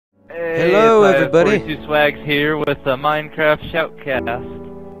Hey, Hello, it's everybody. 42 Swags here with the Minecraft Shoutcast.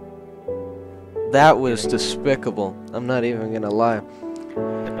 That was despicable. I'm not even gonna lie.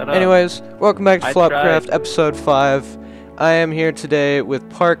 Shut up. Anyways, welcome back to I FlopCraft, tried. episode 5. I am here today with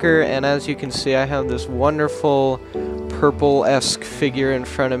Parker, and as you can see, I have this wonderful purple-esque figure in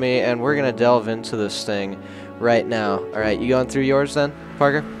front of me, and we're gonna delve into this thing right now. Alright, you going through yours then,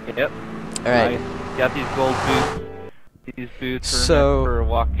 Parker? Yep. Alright. I got these gold boots. These boots are So, meant for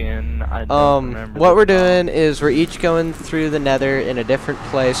walk-in. I don't remember what the we're song. doing is we're each going through the nether in a different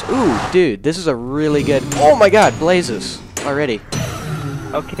place. Ooh, dude, this is a really good... Oh my god, blazes! Already.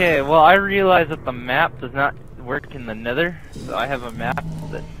 Okay, well I realize that the map does not work in the nether, so I have a map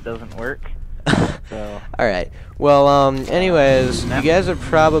that doesn't work. So. Alright, well, anyways, you guys are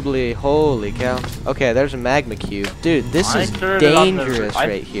probably... Holy cow. Okay, there's a magma cube. Dude, this is dangerous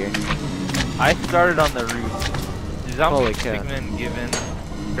right here. I started on the roof. Holy cow. Pigmen given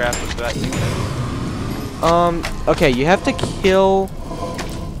crap about you guys. Okay, you have to kill...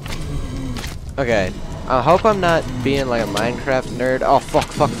 Okay, I hope I'm not being like a Minecraft nerd. Oh, fuck.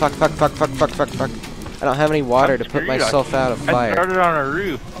 I don't have any water to put myself out of fire. I started on a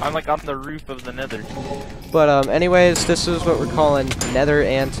roof. I'm like on the roof of the nether. But, anyways, this is what we're calling Nether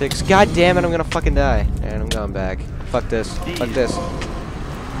Antics. God damn it, I'm gonna fucking die. And I'm going back. Fuck this. Jeez. Fuck this.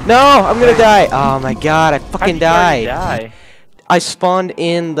 No, I'm gonna die. Oh my god, I fucking died. Die? I spawned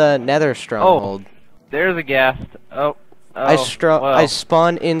in the Nether stronghold. Oh, there's a ghast. Oh. I Well.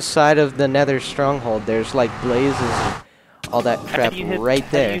 spawned inside of the Nether stronghold. There's like blazes and all that crap right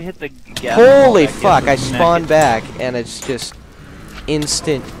there. You hit the ghast Holy fuck, I spawned back and it's just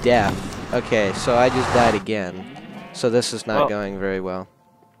instant death. Okay, so I just died again. So this is not going very well.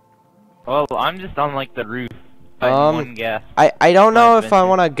 Well, I'm just on like the roof. One ghast. I don't know if I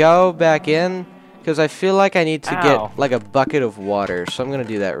want to go back in, because I feel like I need to get like a bucket of water. So I'm going to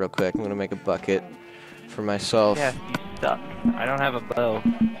do that real quick. I'm going to make a bucket for myself. Yeah, you suck. I don't have a bow.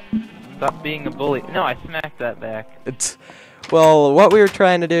 Stop being a bully. No, I smacked that back. Well, what we were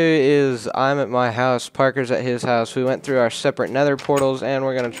trying to do is I'm at my house, Parker's at his house. We went through our separate nether portals, and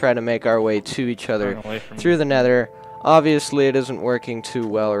we're going to try to make our way to each other through the nether. Obviously, it isn't working too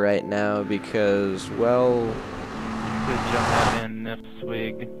well right now because, well... Could jump that in this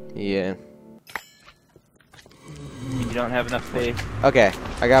swig. Yeah. You don't have enough faith. Okay,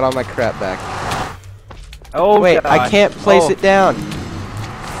 I got all my crap back. Oh, wait, God. I can't place it down.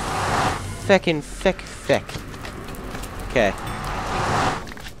 Feck. Okay.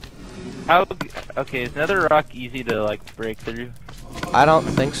 How? Okay, is nether rock easy to like break through? I don't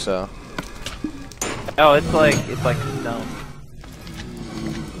think so. Oh, it's like stone.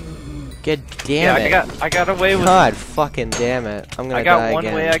 God damn it! Yeah, I got away with. God fucking damn it! I'm gonna die again. I got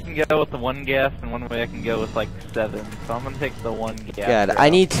one way I can go with the one gas, and one way I can go with like 7. So I'm gonna take the one gas. God,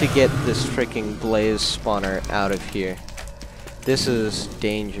 I need to get this freaking blaze spawner out of here. This is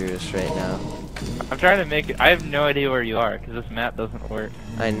dangerous right now. I'm trying to make it. I have no idea where you are because this map doesn't work.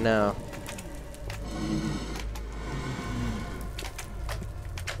 I know.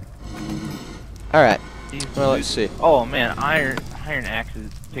 All right. Well, let's see. Oh man, iron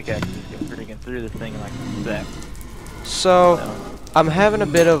pickaxes get freaking through this thing in like a sec. So, I'm having a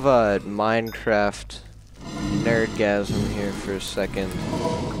bit of a Minecraft nerdgasm here for a second.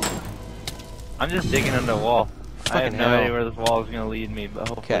 I'm just digging into a wall. I have no hell. idea where this wall is gonna lead me, but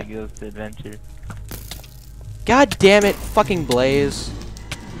hopefully it goes to adventure. God damn it, fucking blaze.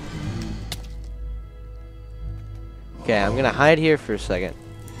 Okay, I'm gonna hide here for a second.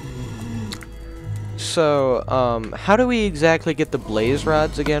 So, how do we exactly get the blaze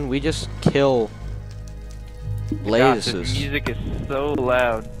rods again? We just kill blazes. Gosh, this music is so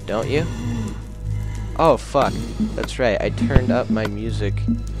loud. Don't you? Oh, fuck. That's right, I turned up my music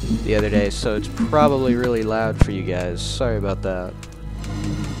the other day, so it's probably really loud for you guys. Sorry about that.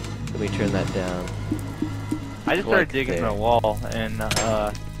 Let me turn that down. I just started digging in a wall, and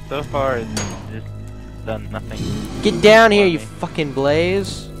so far it's just done nothing. Get down here, you fucking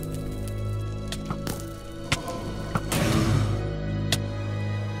blaze!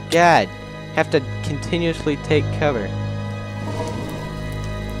 God, have to continuously take cover.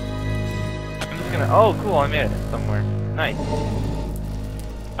 I'm just gonna. Oh, cool! I made it somewhere. Nice.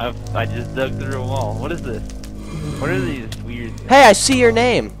 I just dug through a wall. What is this? What are these weird? Hey, I see your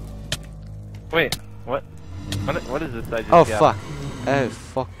name. Wait, what? What is this? I just Oh got? fuck! Oh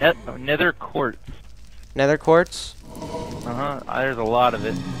fuck! Nether quartz. Nether quartz? There's a lot of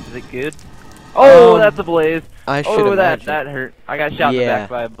it. Is it good? Oh, that's a blaze. I should imagine. that hurt. I got shot in the back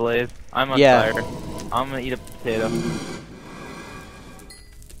by a blaze. I'm on fire. I'm gonna eat a potato.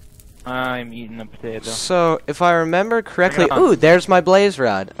 I'm eating a potato. So, if I remember correctly... Bring it on. Ooh, there's my blaze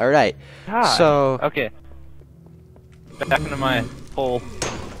rod. Alright. God. So... Okay. Back into my hole.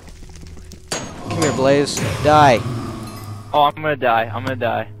 Come here, Blaze. Die. Oh, I'm gonna die. I'm gonna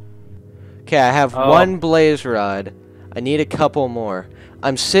die. Okay, I have one blaze rod. I need a couple more.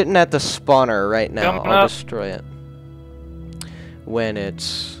 I'm sitting at the spawner right now. Coming I'll up. destroy it when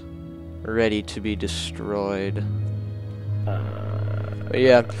it's ready to be destroyed. But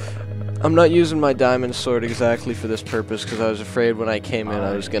yeah, I'm not using my diamond sword exactly for this purpose because I was afraid when I came in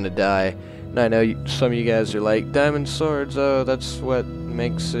I was gonna die. And I know some of you guys are like, diamond swords, oh, that's what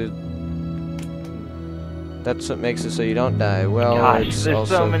makes it... That's what makes it so you don't die. Well, Gosh, it's there's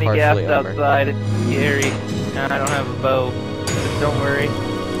also so many partially gaps armor. outside. It's scary. And I don't have a bow. But don't worry.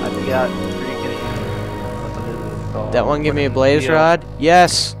 I've got freaking... What is this called? That one give me a blaze Steel. rod?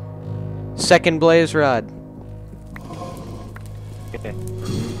 Yes! Second blaze rod. Okay.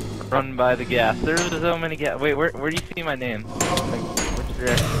 Run by the gas. There's so many gas. Wait, where do you see my name? Like, which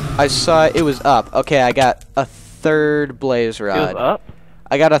direction? I saw it was up. Okay, I got a third blaze It rod. was up?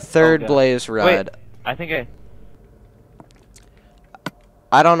 I got a third Okay. blaze rod. Wait, I think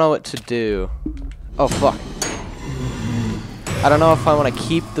I don't know what to do. Oh, fuck. I don't know if I want to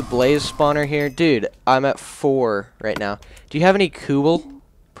keep the blaze spawner here. Dude, I'm at 4 right now. Do you have any Kubel,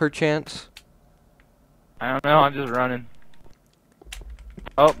 perchance? I don't know, I'm just running.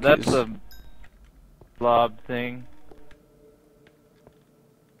 Oh, that's Jeez. a blob thing.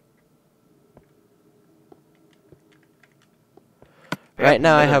 Right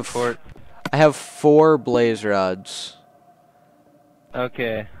now I have Fort. 4 blaze rods.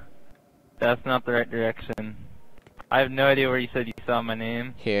 Okay. That's not the right direction. I have no idea where you said you saw my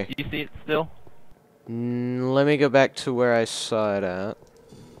name. Here. Do you see it still? Let me go back to where I saw it at.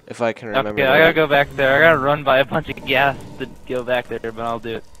 If I can remember. Okay, I gotta go back there. I gotta run by a bunch of gas to go back there, but I'll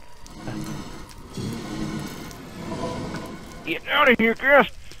do it. Get out of here, gas!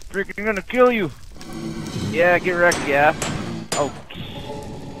 Freaking gonna kill you! Yeah, get wrecked, gas. Oh.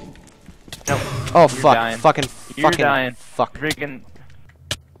 No. Oh, You're fuck. dying. Fucking dying. fuck. Freaking.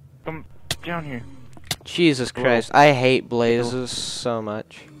 Come down here. Jesus Christ. I hate blazes so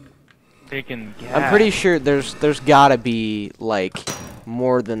much. Freaking gas. I'm pretty sure there's gotta be, like,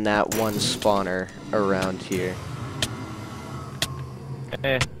 more than that one spawner around here.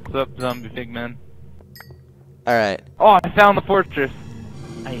 Hey, what's up, zombie pigman? Alright. Oh, I found the fortress.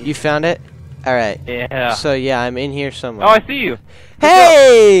 You found it? Alright. Yeah. So, yeah, I'm in here somewhere. Oh, I see you.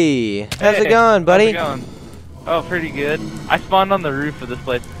 Hey! How's it Hey, going, buddy? How's it going? Oh, pretty good. I spawned on the roof of this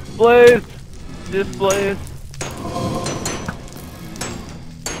place. Blaze! This blaze.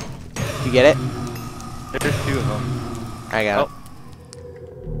 You get it? There's 2 of them. I got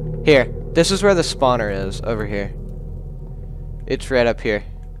it. Here. This is where the spawner is, over here. It's right up here.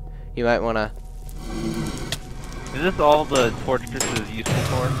 You might wanna... Is this all the fortress is useful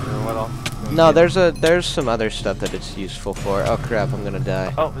for, or what else? No, there's some other stuff that it's useful for. Oh crap, I'm gonna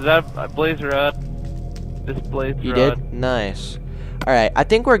die. Oh, is that a blaze rod? This blaze You rod. did? Nice. Alright, I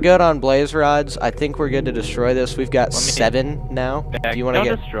think we're good on blaze rods. I think we're good to destroy this. We've got 7 now. Do you wanna Don't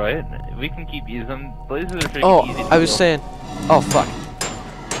get... destroy it. We can keep using them. Blazes are pretty Oh, easy to I was kill. saying... Oh, fuck.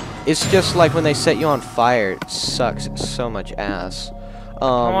 It's just like when they set you on fire. It sucks. It's so much ass.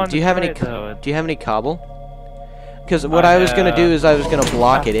 Do you have any... Do you have any cobble? Because what I was gonna do is I was gonna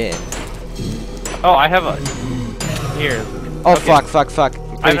block it in. Oh, I have a... Here. Oh, Okay. fuck.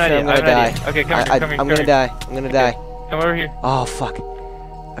 I'm pretty sure I'm gonna die. Okay, come here. I'm gonna die. I'm gonna die. Come over here. Oh, fuck.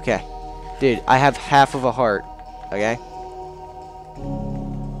 Okay. Dude, I have half of a heart. Okay?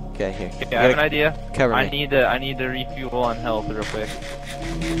 Okay, here. Okay, I have an idea. Cover me. I need to refuel on health real quick.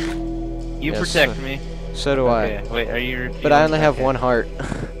 You Yes, protect sir. me. So do Okay, wait, are you refueling? But I only have Okay. 1 heart.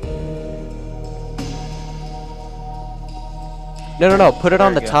 No. Put it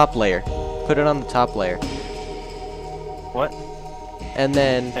on the There we go. top layer. Put it on the top layer. What? And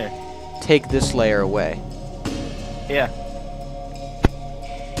then There. take this layer away. Yeah.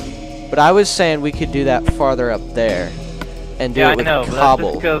 But I was saying we could do that farther up there. And do Yeah, it I with know, but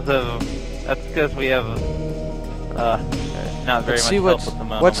cobble. that's because we have not very Let's much see help at the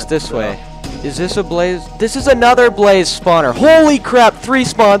moment. what's this so. way. Is this a blaze? This is another blaze spawner. Holy crap! 3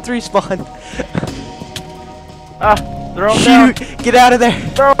 spawn. Ah, throw him down. Shoot! Get out of there!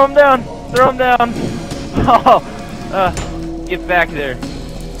 Throw him down. Oh, get back there,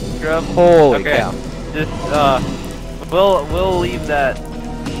 scrub. Holy okay. cow. Just we'll leave that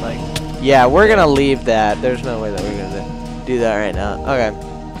like. Yeah, we're gonna leave that. There's no way that we're gonna do that right now. Okay.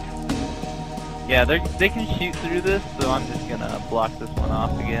 Yeah, they can shoot through this, so I'm just gonna block this one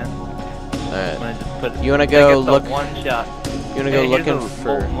off again. Alright. I'm gonna just put. You wanna go look? One shot. You wanna go looking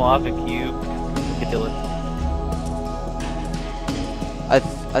for? Molten lava cube. Kill it.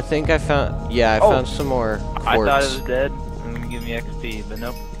 I think I found. Yeah, I found some more quartz. I thought it was dead. And gonna give me XP, but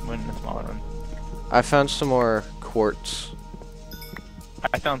nope. Went in the smaller one. I found some more quartz.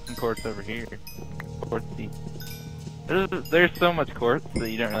 I found some quartz over here. Quartzy. There's so much quartz that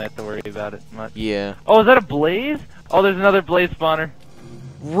you don't really have to worry about it much. Yeah. Oh, is that a blaze? Oh, there's another blaze spawner.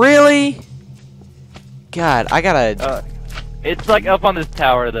 Really? God, I gotta. It's like up on this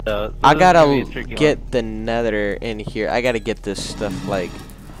tower though. So I gotta get the nether in here. I gotta get this stuff like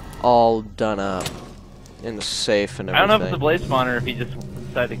all done up in the safe and everything. I don't know if it's a blaze spawner or if he just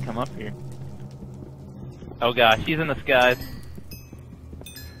decided to come up here. Oh gosh, he's in the skies.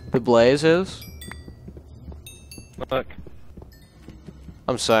 The blaze is? Look.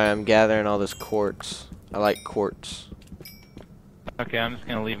 I'm sorry, I'm gathering all this quartz. I like quartz. Okay, I'm just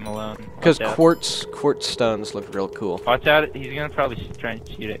gonna leave him alone. Because quartz stones look real cool. Watch out, he's gonna probably try and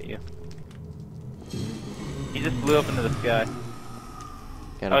shoot at you. He just flew up into the sky.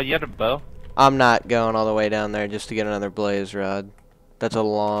 Oh, you had a bow? I'm not going all the way down there just to get another blaze rod. That's a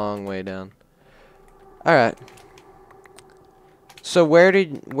long way down. Alright. So where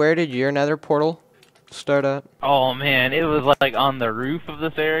did your nether portal start at? Oh man, it was like on the roof of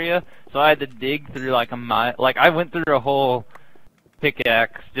this area, so I had to dig through like a mile. Like I went through a whole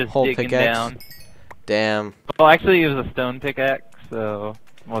pickaxe just digging down. Damn. Well, actually, it was a stone pickaxe, so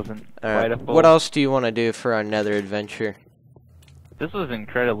it wasn't quite a full. What else do you want to do for our nether adventure? This was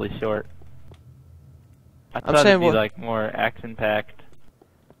incredibly short. I thought it'd be like more action-packed.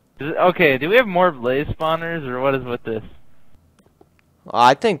 Okay, do we have more blaze spawners, or what is with this?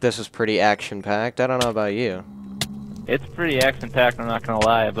 I think this is pretty action-packed. I don't know about you. It's pretty action-packed, I'm not gonna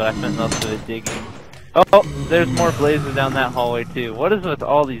lie, but I spent most of it digging. Oh, there's more blazes down that hallway too. What is with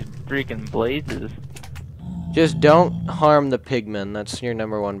all these freaking blazes? Just don't harm the pigmen. That's your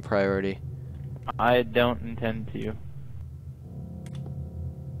 #1 priority. I don't intend to.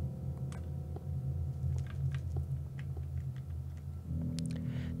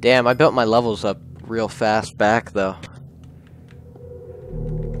 Damn, I built my levels up real fast back though.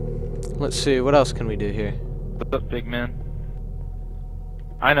 Let's see, what else can we do here? What's up, big man?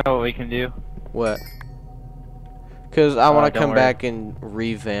 I know what we can do. What? Because I want to come back and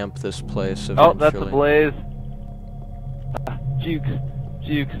revamp this place eventually. Oh, that's a blaze. Jukes.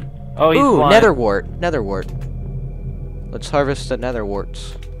 Jukes. Oh, he's flying. Nether wart. Nether wart. Let's harvest the nether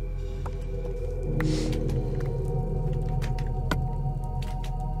warts.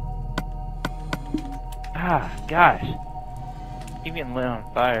 Ah, gosh. Keep getting lit on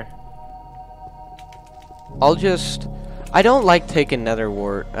fire. I don't like taking nether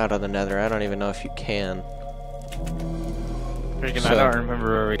wart out of the nether. I don't even know if you can. Freaking, I don't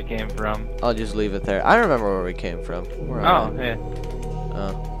remember where we came from. I'll just leave it there. I remember where we came from. Oh, yeah.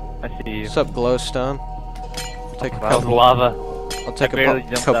 Oh. I see you. What's up, glowstone? Take a couple lava. I'll take a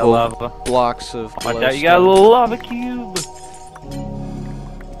couple blocks of glowstone. Watch out, you got a little lava cube.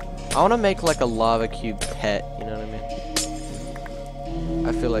 I want to make like a lava cube pet, you know what I mean?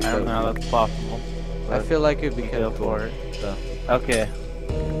 I feel like I don't know that's possible. I feel like it'd be kind of cool. So. Okay.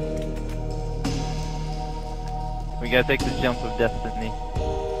 We gotta take the jump of destiny.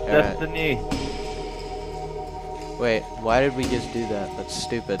 Destiny! Wait, why did we just do that? That's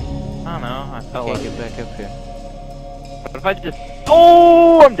stupid. I don't know, I felt like... Can't get back up here. What if I just...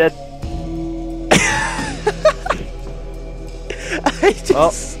 Oh, I'm dead!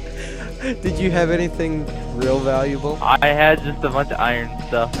 Did you have anything real valuable? I had just a bunch of iron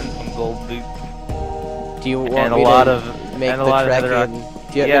stuff and some gold boots. Do you want and me a lot to of make the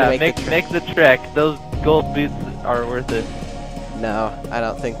trek? Make the trek. Those gold boots are worth it. No, I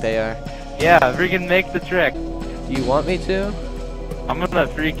don't think they are. Yeah, freaking make the trek. Do you want me to? I'm gonna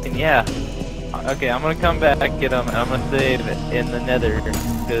freaking, yeah. Okay, I'm gonna come back, get them, and I'm gonna save in the nether,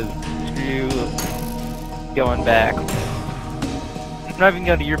 because screw going back. I'm not even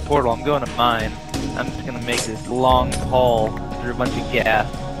going to your portal, I'm going to mine. I'm just gonna make this long haul through a bunch of gas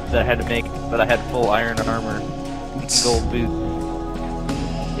that I had to make, but I had full iron armor and gold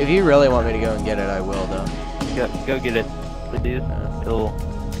boots. If you really want me to go and get it, I will, though. Go get it, please. It'll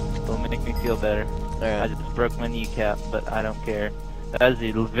make me feel better. Right. I just broke my kneecap, but I don't care. That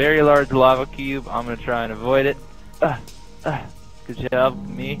is a very large lava cube. I'm gonna try and avoid it. Good job,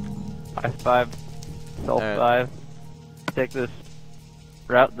 me. High five. Self five. Take this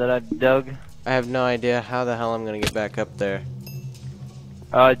route that I dug. I have no idea how the hell I'm gonna get back up there.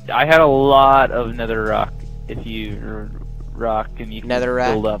 I had a lot of nether rock. If you rock and you can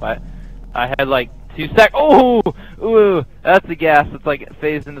build up. I had like 2 sec. Oh, ooh, that's the gas. It's like it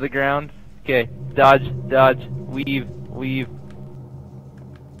phased into the ground. Okay, dodge, dodge, weave, weave.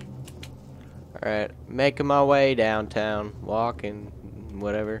 Alright, making my way downtown, walking,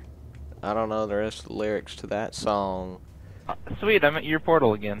 whatever. I don't know the rest of the lyrics to that song. Sweet, I'm at your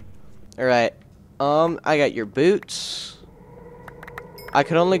portal again. Alright, I got your boots. I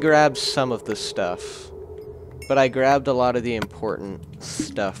could only grab some of the stuff, but I grabbed a lot of the important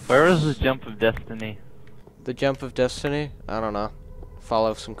stuff. Where was the jump of destiny? The jump of destiny? I don't know.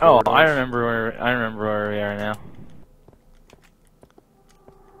 Follow some Oh, corridors. I remember where we are now.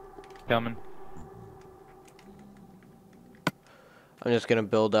 Coming. I'm just gonna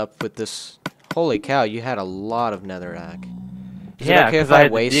build up with this. Holy cow, you had a lot of netherrack. Is Yeah, it okay if I I had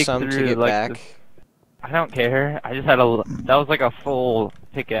to waste dig some to through, get like, back? this. I don't care. I just had that was like a full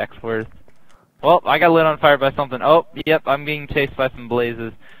pickaxe worth. Well, I got lit on fire by something. Oh, yep, I'm being chased by some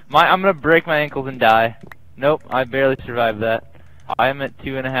blazes. I'm gonna break my ankles and die. Nope, I barely survived that. I'm at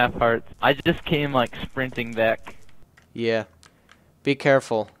 2.5 hearts. I just came like sprinting back. Yeah. Be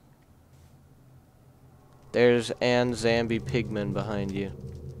careful. There's an zombie pigman behind you.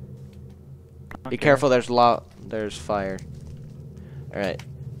 Okay. Be careful, there's fire. Alright.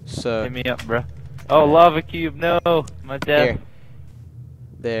 So Hit me up, bruh. Oh, lava cube, no! My death. here.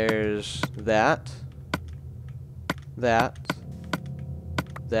 There's that. That.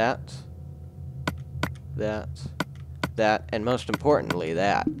 And most importantly,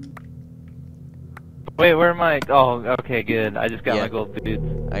 that. Wait, where am I? Oh, okay, good. I just got Yeah. my gold boots.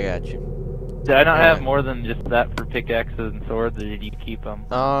 I got you. Did I not have Alright. more than just that for pickaxes and swords, or did you keep them?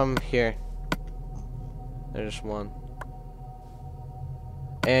 Here. There's one.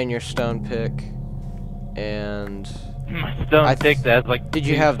 And your stone pick. And My stone pick that has like. did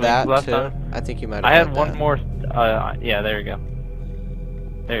you 2 have swings that left too? on it. I think you might have. I had had one that. more. Yeah, there you go.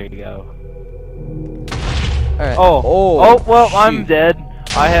 There you go. Alright. Oh, well, I'm shoot. dead.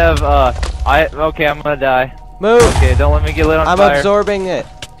 I have, okay, I'm gonna die. Move! Okay, don't let me get lit on I'm fire. absorbing it.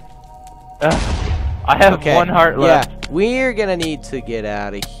 I have Okay. 1 heart left. Yeah, we're gonna need to get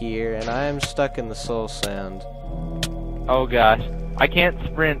out of here, and I'm stuck in the soul sand. Oh gosh. I can't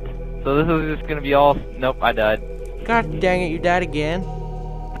sprint, so this is just gonna be all. Nope, I died. God dang it, you died again.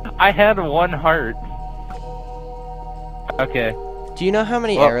 I had 1 heart. Okay. Do you know how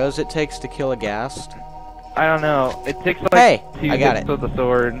many Well- arrows it takes to kill a ghast? I don't know. It takes like Hey, 2 I got hits it. with the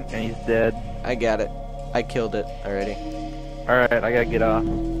sword, and he's dead. I got it. I killed it already. Alright, I gotta get off.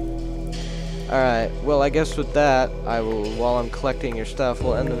 Alright, well I guess with that, I will, while I'm collecting your stuff,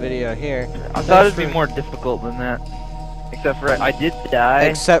 we'll end the video here. I thought it'd be more difficult than that. Except for I did die.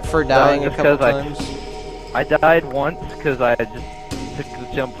 Except for dying a just couple 'cause times. I died once because I just took the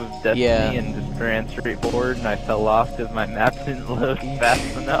jump of destiny Yeah. and just ran straight forward, and I fell off because my map didn't load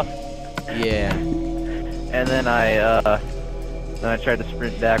fast enough. Yeah. And then I tried to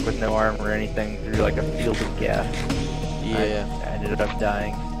sprint back with no armor or anything through like a field of gas. Yeah. I ended up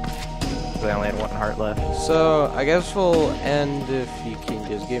dying. So I only had 1 heart left. So, I guess we'll end, if you can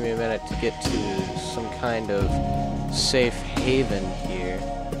just give me a minute to get to some kind of safe haven here.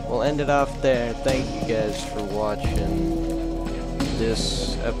 We'll end it off there. Thank you guys for watching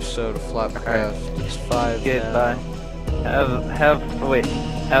this episode of FlopCraft. It's 5 Goodbye. now.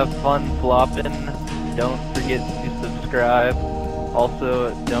 Have fun flopping. Don't forget to subscribe.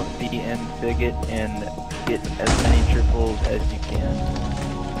 Also, don't be an bigot and get as many triples as you can.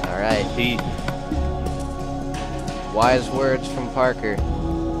 Alright. Peace. Wise words from Parker.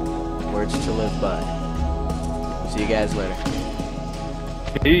 Words to live by. See you guys later.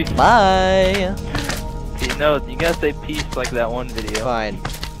 Peace. Bye! You gotta say peace like that one video. Fine.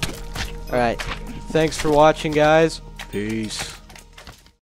 Alright. Thanks for watching, guys. Peace.